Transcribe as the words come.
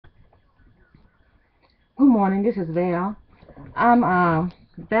Good morning, this is Val. I'm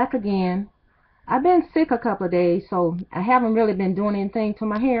back again. I've been sick a couple of days, so I haven't really been doing anything to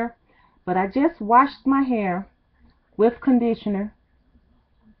my hair, but I just washed my hair with conditioner.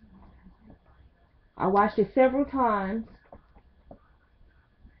 I washed it several times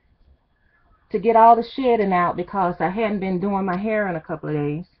to get all the shedding out because I hadn't been doing my hair in a couple of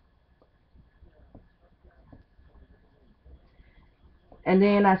days. And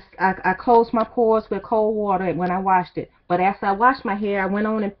then I closed my pores with cold water when I washed it. But after I washed my hair, I went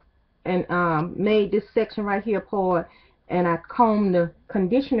on and made this section right here pour, and I combed the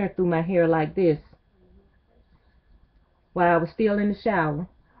conditioner through my hair like this while I was still in the shower.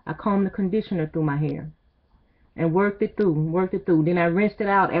 I combed the conditioner through my hair and worked it through. Then I rinsed it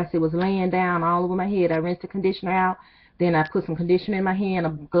out as it was laying down all over my head. I rinsed the conditioner out. Then I put some conditioner in my hand, a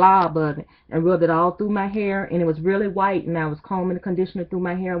glob of it, and rubbed it all through my hair, and it was really white, and I was combing the conditioner through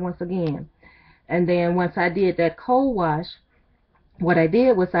my hair once again. And then once I did that cold wash, what I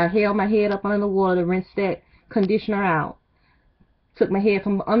did was I held my head up under the water, rinsed that conditioner out, took my head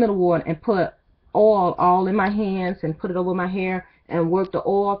from under the water and put oil all in my hands and put it over my hair and worked the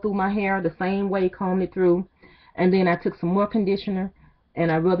oil through my hair the same way, combed it through. And then I took some more conditioner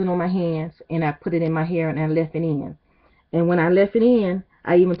and I rubbed it on my hands and I put it in my hair and I left it in. And when I left it in,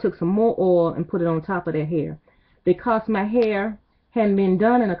 I even took some more oil and put it on top of that hair. Because my hair hadn't been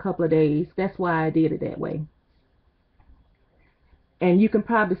done in a couple of days, that's why I did it that way. And you can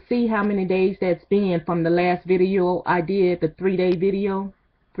probably see how many days that's been from the last video I did, the 3-day video,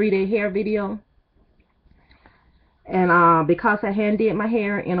 3-day hair video. And because I hadn't did my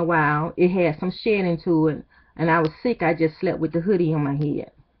hair in a while, it had some shedding to it, and I was sick. I just slept with the hoodie on my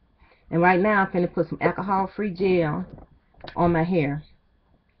head. And right now I'm finna put some alcohol-free gel on my hair.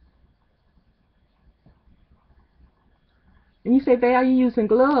 And you say, Val, you're using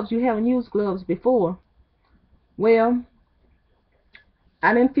gloves. You haven't used gloves before. Well,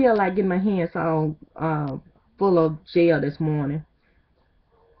 I didn't feel like getting my hands all full of gel this morning.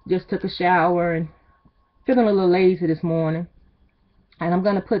 Just took a shower and feeling a little lazy this morning. And I'm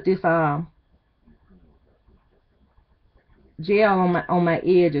gonna put this gel on my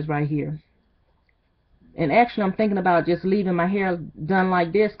edges right here. And actually I'm thinking about just leaving my hair done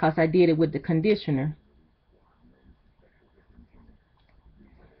like this because I did it with the conditioner.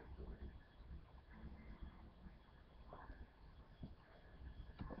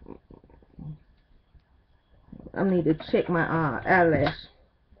 I need to check my eyelash.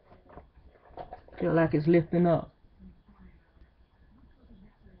 Feel like it's lifting up.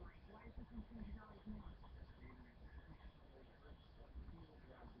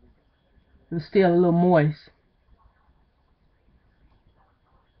 It's still a little moist.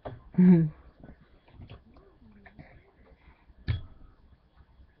 When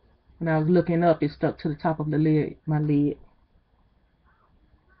I was looking up, it stuck to the top of the lid, my lid.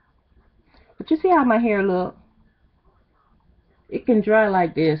 But you see how my hair look? It can dry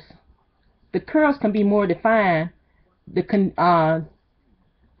like this. The curls can be more defined. The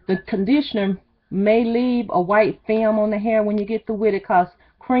conditioner may leave a white film on the hair when you get through with it, because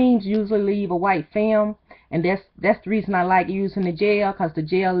creams usually leave a white film, and that's the reason I like using the gel, because the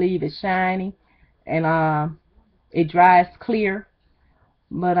gel leave is shiny and it dries clear.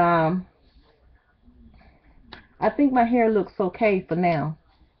 But I think my hair looks okay for now.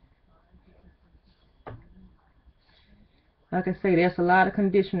 Like I say, there's a lot of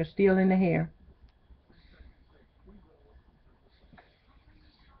conditioner still in the hair.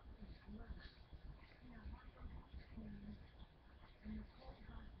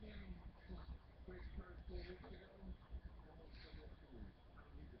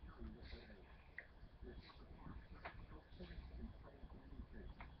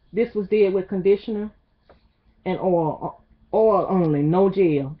 This was did with conditioner and oil only, no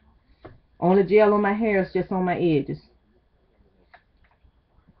gel. Only gel on my hair is just on my edges.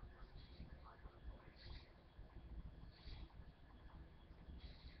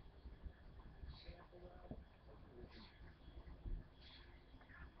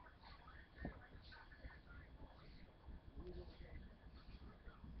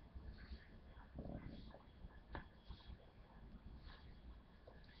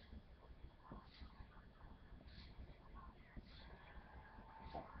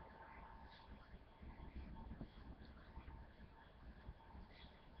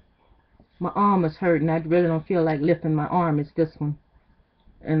 My arm is hurting. I really don't feel like lifting my arm. It's this one.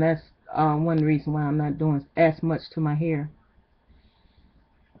 And that's one reason why I'm not doing as much to my hair.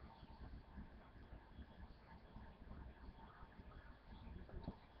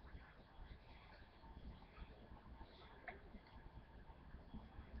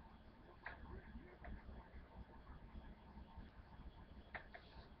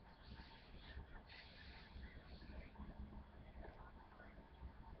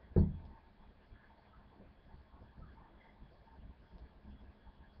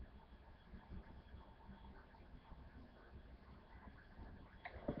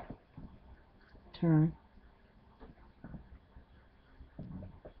 turn.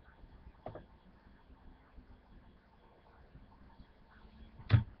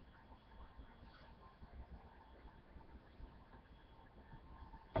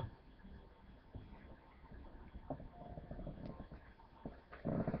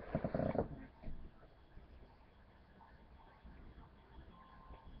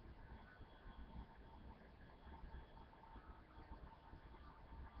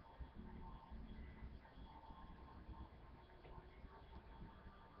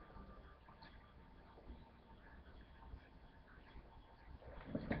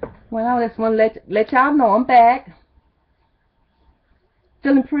 Well, I just want to let y'all know I'm back.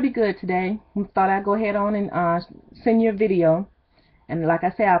 Feeling pretty good today. Thought I'd go ahead on and send you a video. And like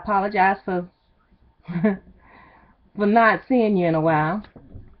I said, I apologize for for not seeing you in a while.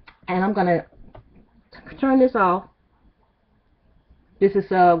 And I'm gonna turn this off. This is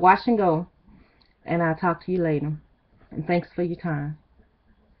wash and go. And I'll talk to you later. And thanks for your time.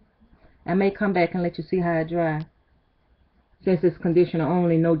 I may come back and let you see how it dries. Since it's conditioner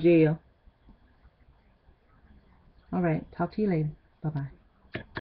only, no gel. Alright, talk to you later. Bye-bye.